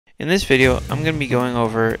In this video, I'm going to be going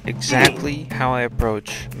over exactly how I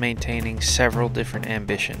approach maintaining several different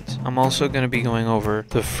ambitions. I'm also going to be going over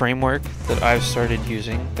the framework that I've started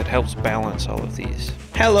using that helps balance all of these.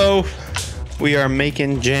 Hello! We are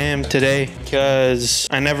making jam today because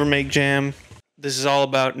I never make jam. This is all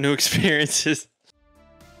about new experiences.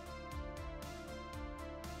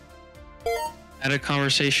 I had a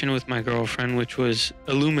conversation with my girlfriend which was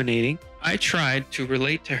illuminating. I tried to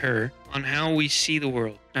relate to her on how we see the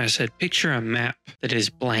world. I said, picture a map that is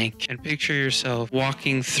blank and picture yourself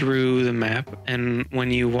walking through the map. And when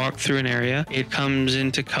you walk through an area, it comes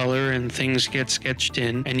into color and things get sketched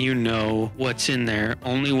in and you know what's in there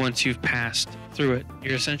only once you've passed through it.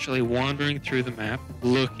 You're essentially wandering through the map,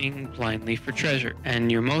 looking blindly for treasure.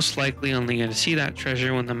 And you're most likely only going to see that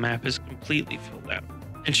treasure when the map is completely filled out.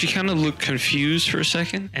 And she kind of looked confused for a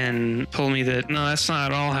second and told me that, no, that's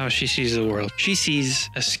not at all how she sees the world. She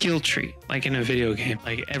sees a skill tree, like in a video game.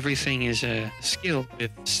 Like everything is a skill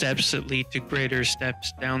with steps that lead to greater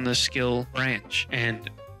steps down the skill branch.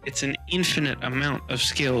 And it's an infinite amount of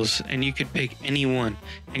skills, and you could pick any one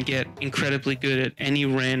and get incredibly good at any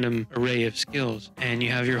random array of skills. And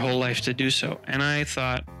you have your whole life to do so. And I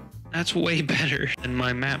thought, that's way better than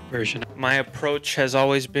my map version. My approach has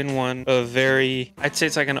always been one of I'd say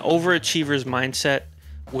it's like an overachiever's mindset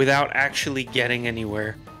without actually getting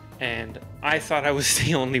anywhere. And I thought I was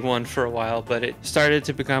the only one for a while, but it started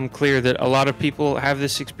to become clear that a lot of people have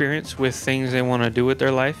this experience with things they want to do with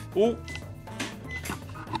their life. Ooh.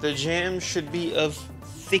 The jam should be of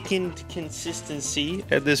thickened consistency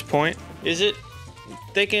at this point. Is it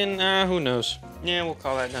thickened? Who knows? Yeah, we'll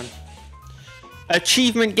call that done.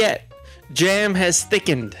 Achievement get. Jam has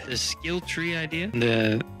thickened. The skill tree idea,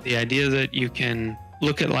 the idea that you can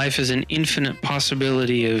look at life as an infinite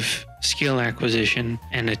possibility of skill acquisition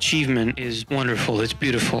and achievement is wonderful. It's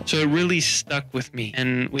beautiful. So it really stuck with me.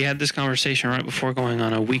 And we had this conversation right before going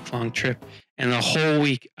on a week-long trip. And the whole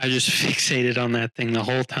week, I just fixated on that thing the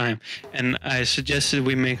whole time. And I suggested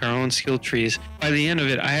we make our own skill trees. By the end of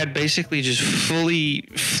it, I had basically just fully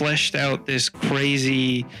fleshed out this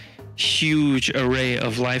crazy huge array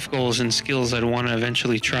of life goals and skills I'd want to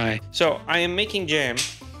eventually try. So I am making jam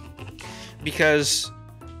because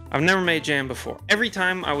I've never made jam before. Every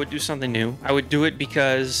time I would do something new, I would do it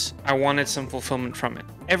because I wanted some fulfillment from it.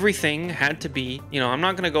 Everything had to be, I'm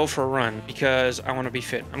not going to go for a run because I want to be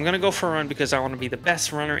fit. I'm going to go for a run because I want to be the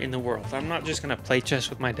best runner in the world. I'm not just going to play chess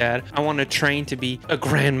with my dad. I want to train to be a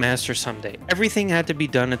grandmaster someday. Everything had to be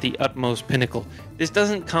done at the utmost pinnacle. This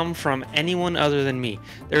doesn't come from anyone other than me.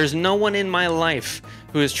 There is no one in my life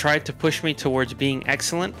who has tried to push me towards being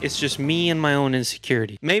excellent. It's just me and my own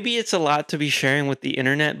insecurity. Maybe it's a lot to be sharing with the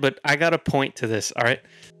internet, but I got a point to this, all right?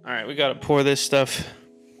 All right, we got to pour this stuff.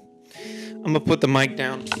 I'm gonna put the mic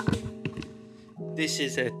down. This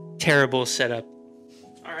is a terrible setup.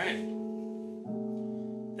 All right.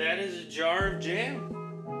 That is a jar of jam.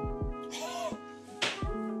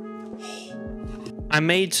 I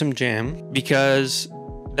made some jam because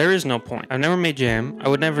there is no point. I've never made jam. I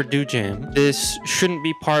would never do jam. This shouldn't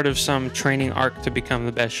be part of some training arc to become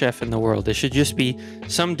the best chef in the world. It should just be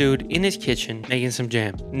some dude in his kitchen making some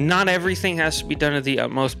jam. Not everything has to be done at the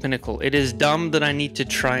utmost pinnacle. It is dumb that I need to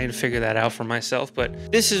try and figure that out for myself,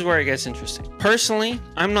 but this is where it gets interesting. Personally,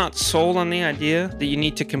 I'm not sold on the idea that you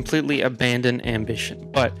need to completely abandon ambition,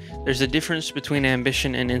 but there's a difference between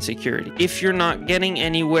ambition and insecurity. If you're not getting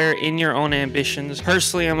anywhere in your own ambitions,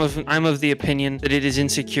 personally, I'm of the opinion that it is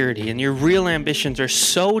insecurity, and your real ambitions are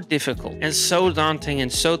so difficult and so daunting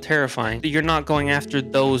and so terrifying that you're not going after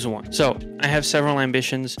those ones. So I have several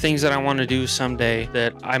ambitions, things that I want to do someday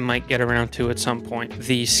that I might get around to at some point.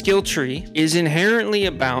 The skill tree is inherently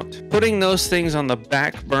about putting those things on the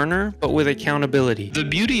back burner, but with accountability. The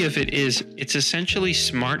beauty of it is it's essentially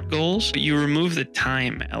SMART goals, but you remove the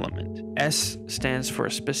time element. S stands for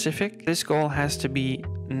specific. This goal has to be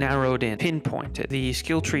narrowed in, pinpointed. The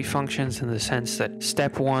skill tree functions in the sense that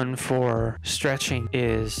step one for stretching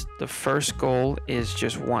is the first goal is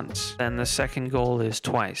just once, then the second goal is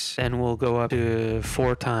twice, then we'll go up to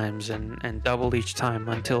 4 times and double each time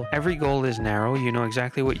until every goal is narrow. You know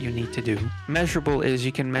exactly what you need to do. Measurable is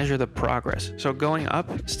you can measure the progress. So going up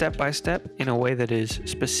step by step in a way that is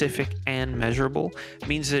specific and measurable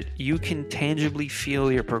means that you can tangibly feel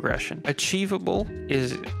your progression. Achievable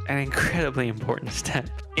is an incredibly important step.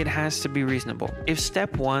 It has to be reasonable. If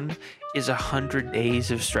step one is 100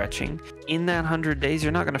 days of stretching, in that 100 days,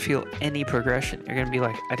 you're not going to feel any progression. You're going to be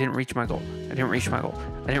like, I didn't reach my goal. I didn't reach my goal.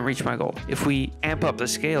 I didn't reach my goal. If we amp up the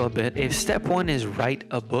scale a bit, if step one is write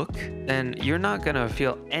a book, then you're not going to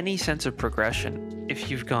feel any sense of progression. if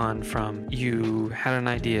you've gone from you had an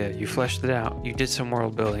idea, you fleshed it out, you did some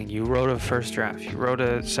world building, you wrote a first draft, you wrote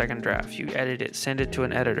a second draft, you edit it, send it to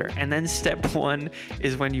an editor, and then step one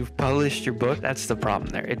is when you've published your book. That's the problem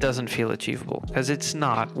there. It doesn't feel achievable because it's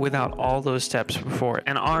not without all those steps before it.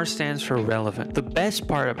 And R stands for relevant. The best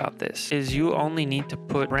part about this is you only need to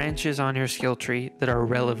put branches on your skill tree that are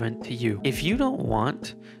relevant to you. If you don't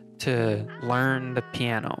want to learn the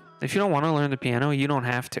piano, you don't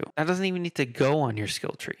have to. That doesn't even need to go on your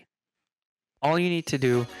skill tree. All you need to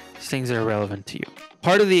do is things that are relevant to you.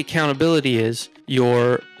 Part of the accountability is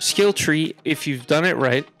your skill tree, if you've done it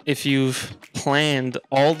right, if you've planned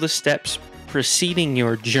all the steps preceding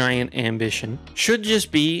your giant ambition, should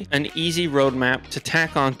just be an easy roadmap to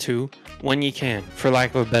tack onto when you can, for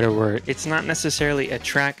lack of a better word. It's not necessarily a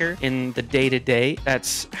tracker in the day-to-day.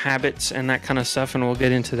 That's habits and that kind of stuff, and we'll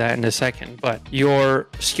get into that in a second. But your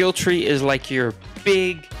skill tree is like your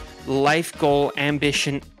big life goal,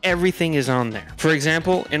 ambition, everything is on there. For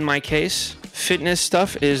example, in my case, fitness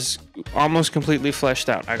stuff is almost completely fleshed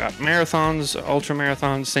out. I got marathons, ultra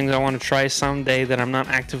marathons, things I want to try someday that I'm not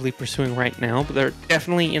actively pursuing right now, but they're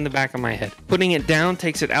definitely in the back of my head. Putting it down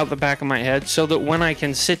takes it out the back of my head so that when I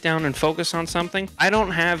can sit down and focus on something, I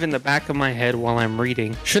don't have in the back of my head while I'm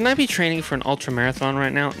reading, shouldn't I be training for an ultra marathon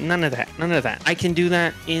right now? None of that. I can do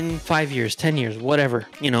that in 5 years, 10 years, whatever,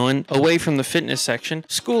 and away from the fitness section,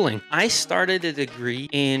 schooling. I started a degree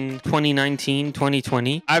in 2019,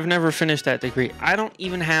 2020. I've never finished that degree. I don't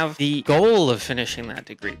even have the goal of finishing that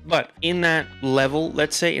degree. But in that level,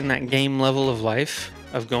 let's say in that game level of life,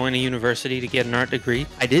 of going to university to get an art degree,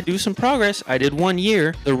 I did do some progress. I did 1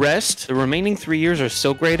 year. The remaining 3 years are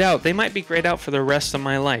still grayed out. They might be grayed out for the rest of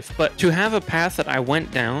my life. But to have a path that I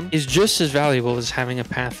went down is just as valuable as having a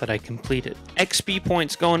path that I completed. XP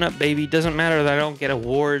points going up, baby. Doesn't matter that I don't get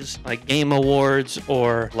awards like game awards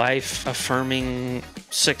or life affirming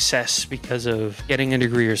success because of getting a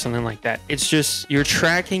degree or something like that. It's just you're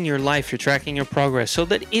tracking your life, you're tracking your progress, so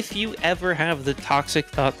that if you ever have the toxic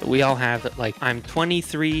thought that we all have that like I'm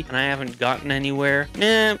 23 and I haven't gotten anywhere,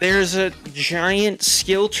 there's a giant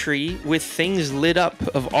skill tree with things lit up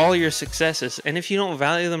of all your successes, and if you don't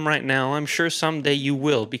value them right now, I'm sure someday you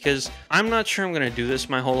will, because I'm not sure I'm going to do this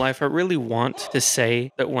my whole life. I really want to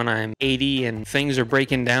say that when I'm 80 and things are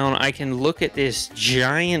breaking down, I can look at this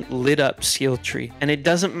giant lit up skill tree, and it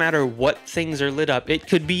doesn't matter what things are lit up. It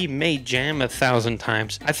could be made jam 1,000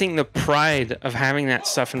 times. I think the pride of having that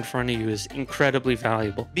stuff in front of you is incredibly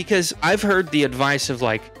valuable, because I've heard the advice of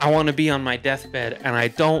like, I want to be on my deathbed and I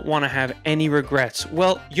don't want to have any regrets.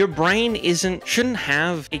 Well, your brain shouldn't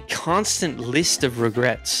have a constant list of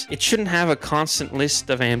regrets. It shouldn't have a constant list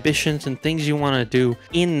of ambitions and things you want to do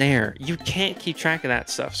in there. You can't keep track of that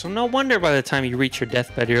stuff. So no wonder by the time you reach your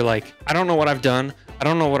deathbed, you're like, I don't know what I've done. I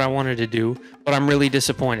don't know what I wanted to do, but I'm really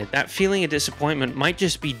disappointed. That feeling of disappointment might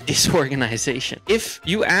just be disorganization. If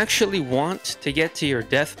you actually want to get to your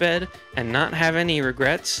deathbed and not have any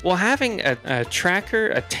regrets, well, having a tracker,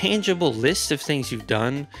 a tangible list of things you've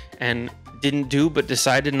done and didn't do but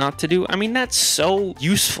decided not to do, I mean, that's so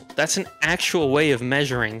useful. That's an actual way of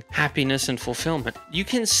measuring happiness and fulfillment. You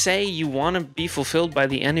can say you want to be fulfilled by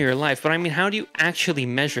the end of your life, but I mean, how do you actually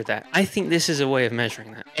measure that? I think this is a way of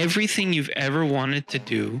measuring that. Everything you've ever wanted to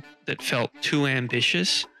do that felt too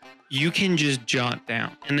ambitious, you can just jot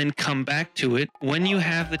down and then come back to it when you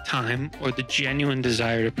have the time or the genuine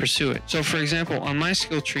desire to pursue it. So for example, on my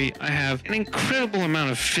skill tree, I have an incredible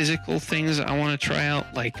amount of physical things I want to try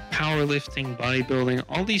out, like powerlifting, bodybuilding,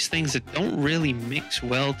 all these things that don't really mix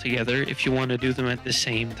well together if you want to do them at the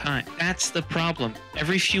same time. That's the problem.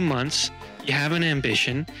 Every few months, you have an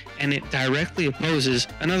ambition and it directly opposes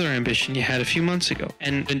another ambition you had a few months ago.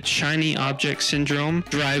 And the shiny object syndrome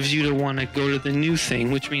drives you to want to go to the new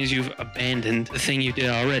thing, which means you've abandoned the thing you did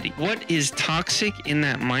already. What is toxic in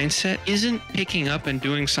that mindset isn't picking up and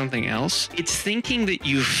doing something else. It's thinking that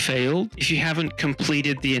you've failed if you haven't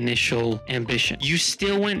completed the initial ambition. You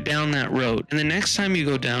still went down that road. And the next time you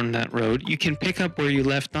go down that road, you can pick up where you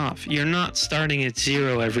left off. You're not starting at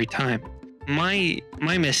zero every time. My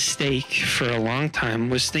mistake for a long time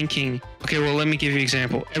was thinking, okay, well, let me give you an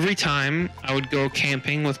example. Every time I would go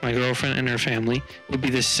camping with my girlfriend and her family, it would be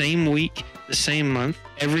the same week, the same month,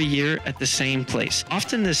 every year at the same place,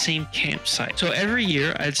 often the same campsite. So every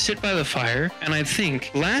year I'd sit by the fire and I'd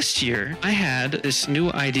think, last year I had this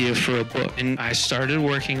new idea for a book and I started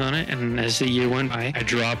working on it, and as the year went by, I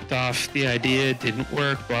dropped off the idea, it didn't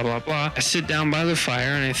work, blah, blah, blah. I sit down by the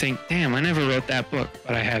fire and I think, damn, I never wrote that book,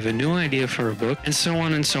 but I have a new idea for a book, and so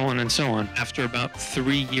on and so on and so on. After about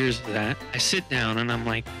 3 years of that, I sit down and I'm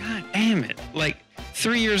like, God damn it. Like,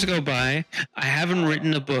 3 years go by. I haven't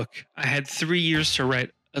written a book. I had 3 years to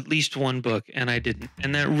write at least one book, and I didn't.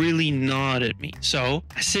 And that really gnawed at me. So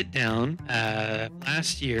I sit down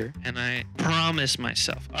last year and I promise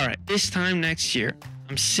myself, all right, this time next year,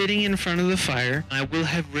 I'm sitting in front of the fire. I will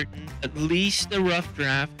have written at least a rough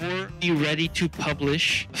draft or be ready to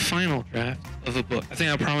publish a final draft of a book. I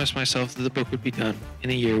think I promised myself that the book would be done in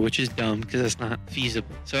a year, which is dumb because that's not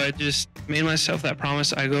feasible. So I just made myself that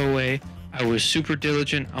promise. I go away. I was super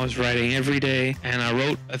diligent. I was writing every day, and I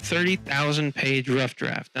wrote a 30,000 page rough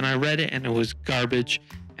draft, and I read it and it was garbage.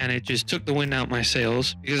 And it just took the wind out my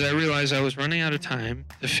sails because I realized I was running out of time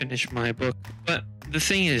to finish my book. But the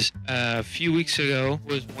thing is, a few weeks ago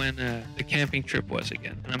was when the camping trip was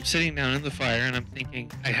again. And I'm sitting down in the fire and I'm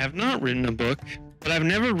thinking, I have not written a book, but I've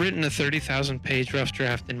never written a 30,000 page rough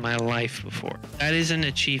draft in my life before. That is an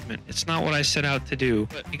achievement. It's not what I set out to do,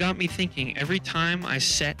 but it got me thinking. Every time I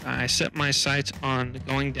set my sights on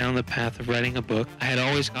going down the path of writing a book, I had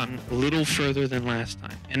always gotten a little further than last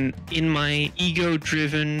time. And in my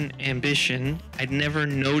ego-driven ambition, I'd never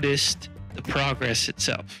noticed the progress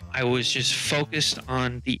itself. I was just focused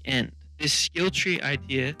on the end. This skill tree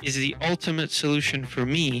idea is the ultimate solution for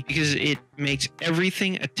me because it makes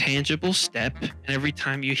everything a tangible step. And every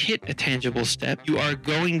time you hit a tangible step, you are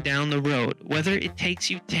going down the road. Whether it takes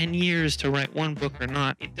you 10 years to write one book or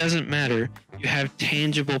not, it doesn't matter. You have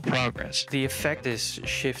tangible progress. The effect this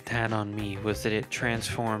shift had on me was that it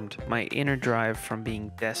transformed my inner drive from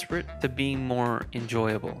being desperate to being more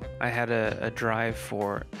enjoyable. I had a drive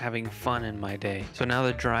for having fun in my day. So now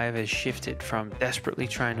the drive has shifted from desperately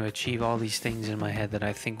trying to achieve all these things in my head that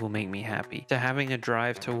I think will make me happy to having a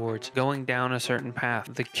drive towards going down a certain path,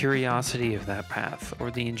 the curiosity of that path,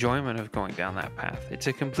 or the enjoyment of going down that path. It's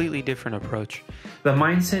a completely different approach. The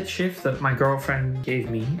mindset shift that my girlfriend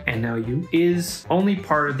gave me, and now you, is only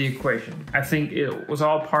part of the equation. I think it was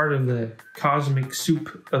all part of the cosmic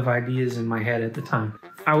soup of ideas in my head at the time.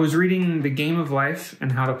 I was reading The Game of Life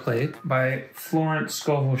and How to Play It by Florence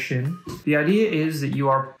Scovel Shinn. The idea is that you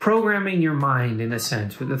are programming your mind, in a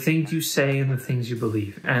sense, with the things you say and the things you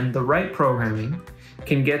believe. And the right programming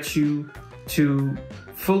can get you to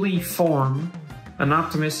fully form an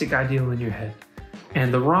optimistic ideal in your head.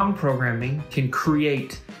 And the wrong programming can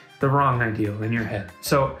create the wrong ideal in your head.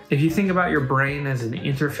 So if you think about your brain as an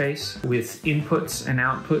interface with inputs and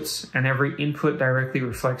outputs, and every input directly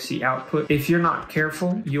reflects the output, if you're not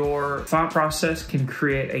careful, your thought process can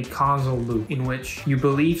create a causal loop in which you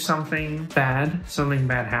believe something bad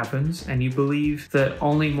happens, and you believe that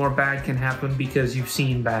only more bad can happen because you've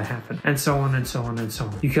seen bad happen, and so on and so on and so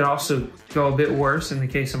on. You could also go a bit worse in the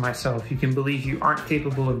case of myself. You can believe you aren't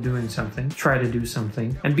capable of doing something, try to do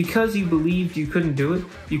something, and because you believed you couldn't do it,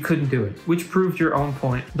 you couldn't do it, which proved your own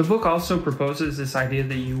point. The book also proposes this idea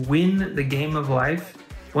that you win the game of life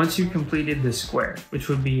once you completed the square, which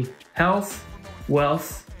would be health,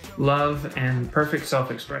 wealth, love, and perfect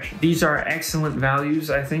self-expression. These are excellent values,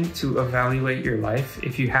 I think, to evaluate your life.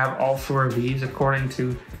 If you have all four of these, according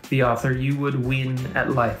to the author, you would win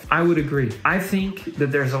at life. I would agree. I think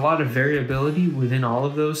that there's a lot of variability within all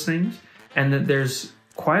of those things, and that there's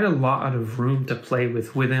quite a lot of room to play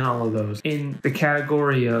with within all of those. In the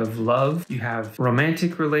category of love, you have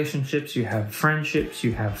romantic relationships, you have friendships,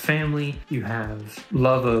 you have family, you have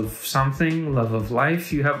love of something, love of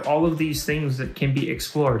life. You have all of these things that can be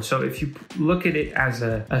explored. So if you look at it as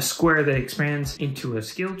a square that expands into a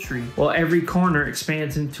skill tree, well, every corner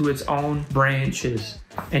expands into its own branches,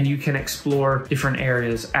 and you can explore different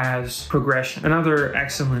areas as progression. Another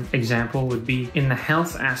excellent example would be in the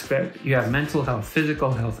health aspect. You have mental health,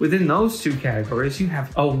 physical health. Within those two categories, you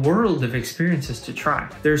have a world of experiences to try.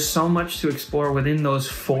 There's so much to explore within those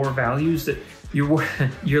four values that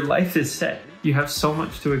your life is set. You have so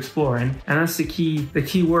much to explore, and that's the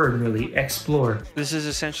key word, really, explore. This is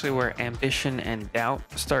essentially where ambition and doubt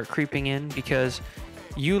start creeping in, because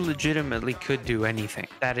you legitimately could do anything.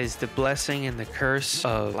 That is the blessing and the curse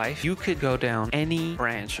of life. You could go down any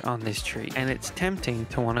branch on this tree, and it's tempting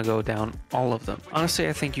to want to go down all of them. Honestly,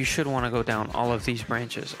 I think you should want to go down all of these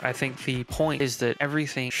branches. I think the point is that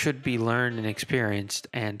everything should be learned and experienced,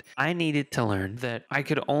 and I needed to learn that I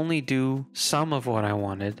could only do some of what I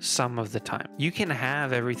wanted some of the time. You can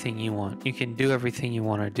have everything you want. You can do everything you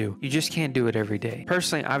want to do. You just can't do it every day.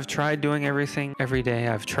 Personally, I've tried doing everything every day.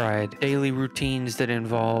 I've tried daily routines that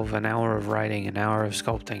involve an hour of writing, an hour of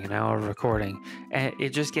sculpting, an hour of recording. And it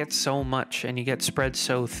just gets so much and you get spread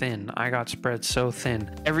so thin. I got spread so thin.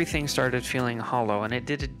 Everything started feeling hollow and it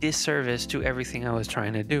did a disservice to everything I was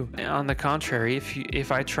trying to do. On the contrary,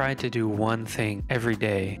 if I tried to do one thing every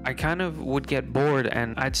day, I kind of would get bored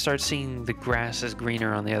and I'd start seeing the grass is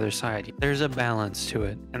greener on the other side. There's a balance to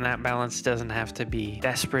it, and that balance doesn't have to be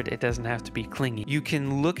desperate. It doesn't have to be clingy. You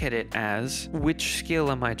can look at it as, which skill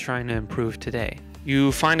am I trying to improve today?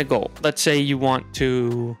 You find a goal. Let's say you want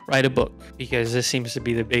to write a book, because this seems to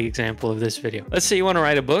be the big example of this video. Let's say you want to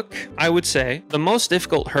write a book. I would say the most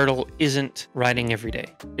difficult hurdle isn't writing every day,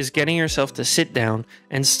 is getting yourself to sit down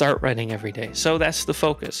and start writing every day. So that's the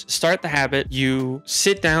focus. Start the habit. You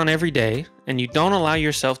sit down every day and you don't allow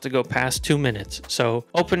yourself to go past 2 minutes. So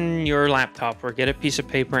open your laptop or get a piece of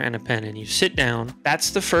paper and a pen and you sit down.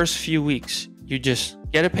 That's the first few weeks. You just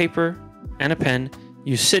get a paper and a pen.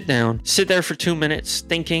 You sit down, sit there for 2 minutes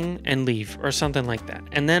thinking and leave or something like that.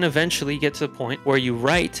 And then eventually get to the point where you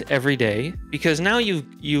write every day, because now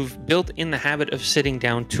you've built in the habit of sitting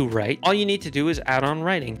down to write. All you need to do is add on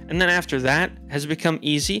writing. And then after that has become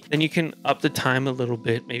easy, then you can up the time a little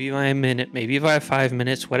bit, maybe by a minute, maybe by 5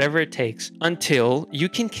 minutes, whatever it takes, until you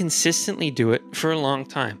can consistently do it for a long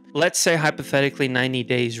time. Let's say hypothetically 90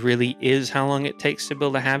 days really is how long it takes to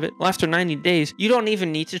build a habit. Well, after 90 days, you don't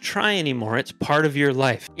even need to try anymore. It's part of your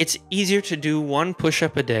life. It's easier to do 1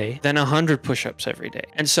 push-up a day than 100 push-ups every day.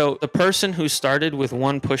 And so the person who started with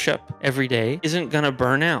 1 push-up every day isn't going to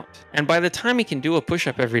burn out. And by the time he can do a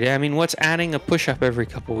push-up every day, I mean, what's adding a push-up every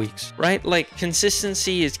couple weeks, right? Like,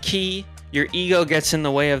 consistency is key. Your ego gets in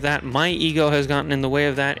the way of that. My ego has gotten in the way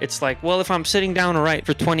of that. It's like, well, if I'm sitting down to write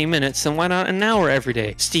for 20 minutes, then why not an hour every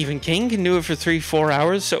day? Stephen King can do it for 3-4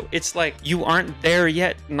 hours. So it's like you aren't there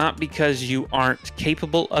yet, not because you aren't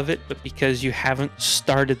capable of it, but because you haven't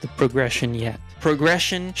started the progression yet.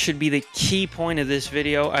 Progression should be the key point of this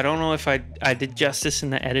video. I don't know if I did justice in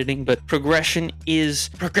the editing, but progression is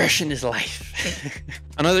life.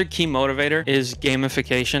 Another key motivator is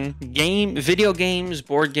gamification. Video games,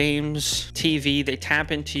 board games, TV, they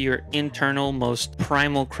tap into your internal, most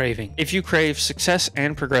primal craving. If you crave success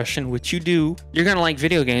and progression, which you do, you're gonna like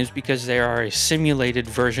video games because they are a simulated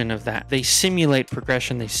version of that. They simulate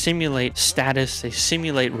progression, they simulate status, they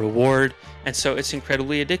simulate reward. And so it's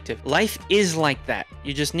incredibly addictive. Life is like that.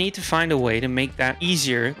 You just need to find a way to make that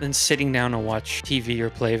easier than sitting down and watch TV or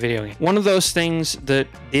play a video game. One of those things that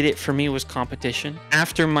did it for me was competition.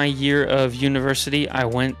 After my year of university, I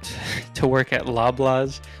went to work at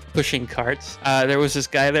Loblaws pushing carts. There was this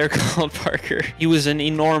guy there called Parker. He was an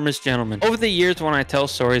enormous gentleman. Over the years, when I tell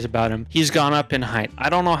stories about him, he's gone up in height. I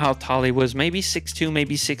don't know how tall he was, maybe 6'2",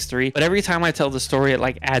 maybe 6'3", but every time I tell the story, it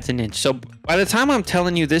like adds an inch. So by the time I'm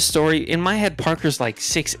telling you this story, in my head, Parker's like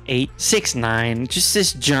 6'8", 6'9", just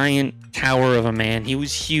this giant tower of a man. He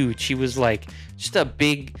was huge. He was like just a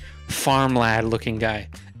big farm lad looking guy.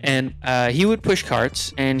 And he would push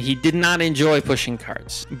carts, and he did not enjoy pushing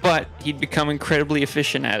carts, but he'd become incredibly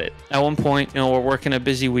efficient at it. At one point, we're working a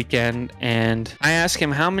busy weekend, and I asked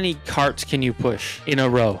him, how many carts can you push in a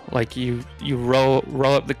row? Like you row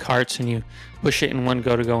up the carts and you push it in one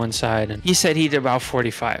go to go inside. And he said he did about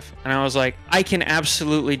 45. And I was like, I can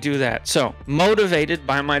absolutely do that. So motivated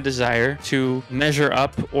by my desire to measure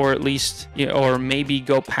up, or at least, or maybe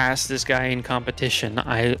go past this guy in competition,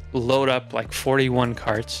 I load up like 41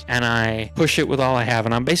 carts and I push it with all I have.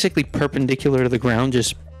 And I'm basically perpendicular to the ground,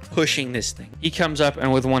 just pushing this thing. He comes up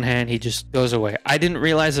and with one hand, he just goes away. I didn't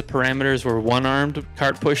realize the parameters were one-armed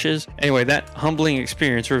cart pushes. Anyway, that humbling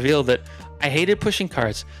experience revealed that I hated pushing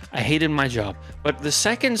carts. I hated my job. But the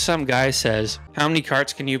second some guy says, how many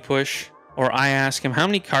carts can you push? Or I ask him, how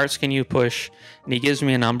many carts can you push? And he gives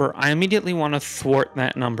me a number. I immediately want to thwart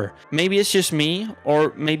that number. Maybe it's just me,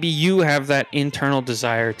 or maybe you have that internal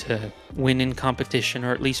desire to win in competition,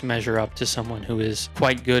 or at least measure up to someone who is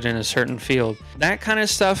quite good in a certain field. That kind of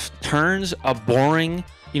stuff turns a boring,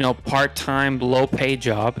 part-time, low-pay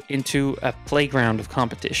job into a playground of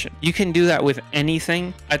competition. You can do that with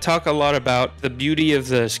anything. I talk a lot about the beauty of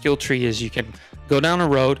the skill tree is you can go down a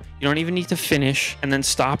road, you don't even need to finish, and then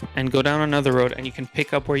stop and go down another road, and you can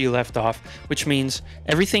pick up where you left off, which means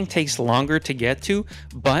everything takes longer to get to,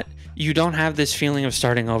 but you don't have this feeling of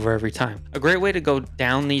starting over every time. A great way to go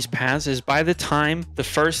down these paths is by the time the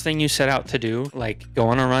first thing you set out to do, like go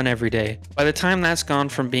on a run every day, by the time that's gone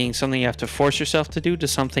from being something you have to force yourself to do to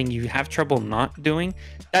something you have trouble not doing,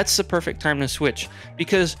 that's the perfect time to switch,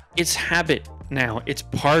 because it's habit. now. It's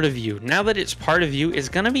part of you. Now that it's part of you, it's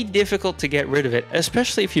going to be difficult to get rid of it,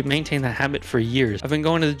 especially if you maintain that habit for years. I've been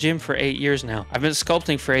going to the gym for 8 years now. I've been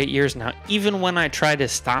sculpting for 8 years now. Even when I try to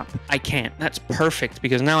stop, I can't. That's perfect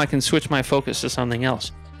because now I can switch my focus to something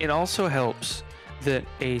else. It also helps that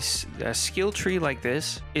a skill tree like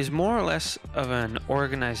this is more or less of an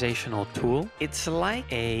organizational tool. It's like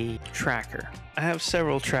a tracker. I have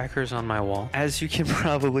several trackers on my wall. As you can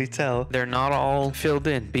probably tell, they're not all filled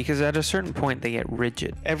in because at a certain point they get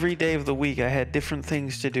rigid. Every day of the week I had different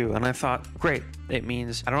things to do and I thought, great, it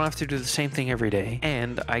means I don't have to do the same thing every day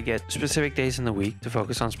and I get specific days in the week to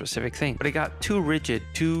focus on specific things. But it got too rigid,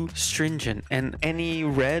 too stringent, and any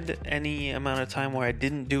amount of time where I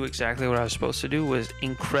didn't do exactly what I was supposed to do was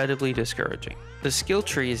incredibly discouraging. The skill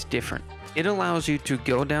tree is different. It allows you to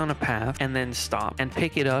go down a path and then stop and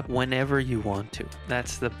pick it up whenever you want to.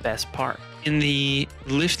 That's the best part. In the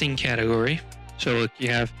lifting category, so look, you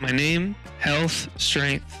have my name, health,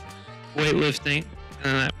 strength, weightlifting,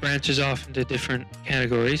 and that branches off into different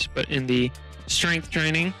categories. But in the strength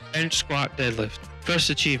training, bench, squat, deadlift.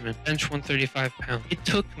 First achievement, bench 135 pounds. It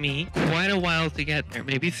took me quite a while to get there,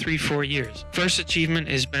 maybe 3-4 years. First achievement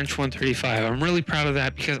is bench 135. I'm really proud of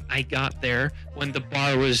that because I got there when the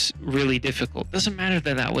bar was really difficult. Doesn't matter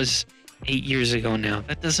that that was 8 years ago now.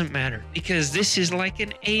 That doesn't matter because this is like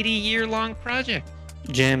an 80-year-long project.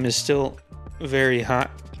 Jam is still very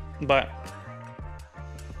hot, but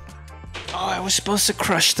oh, I was supposed to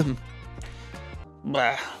crush them.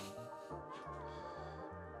 Blah.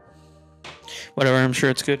 Whatever, I'm sure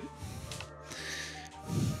it's good.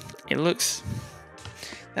 That looks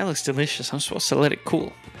delicious. I'm supposed to let it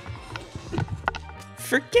cool.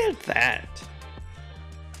 Forget that.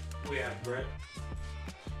 We have bread.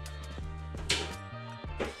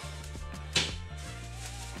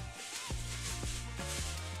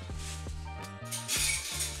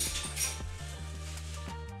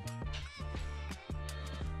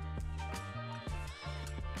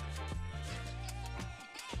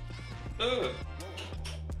 Ugh.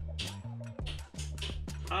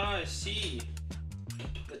 Ah, I see.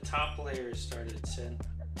 The top layer started sin.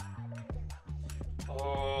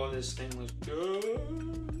 Oh, this thing looks good.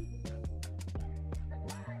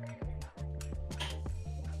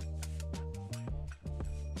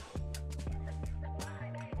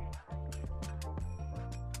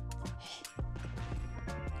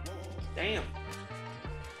 Damn.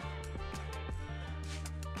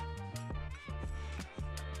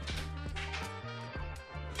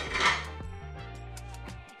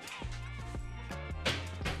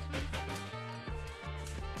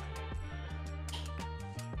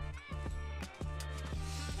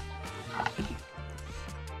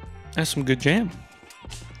 That's some good jam.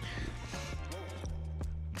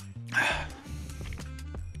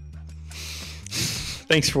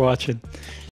 Thanks for watching.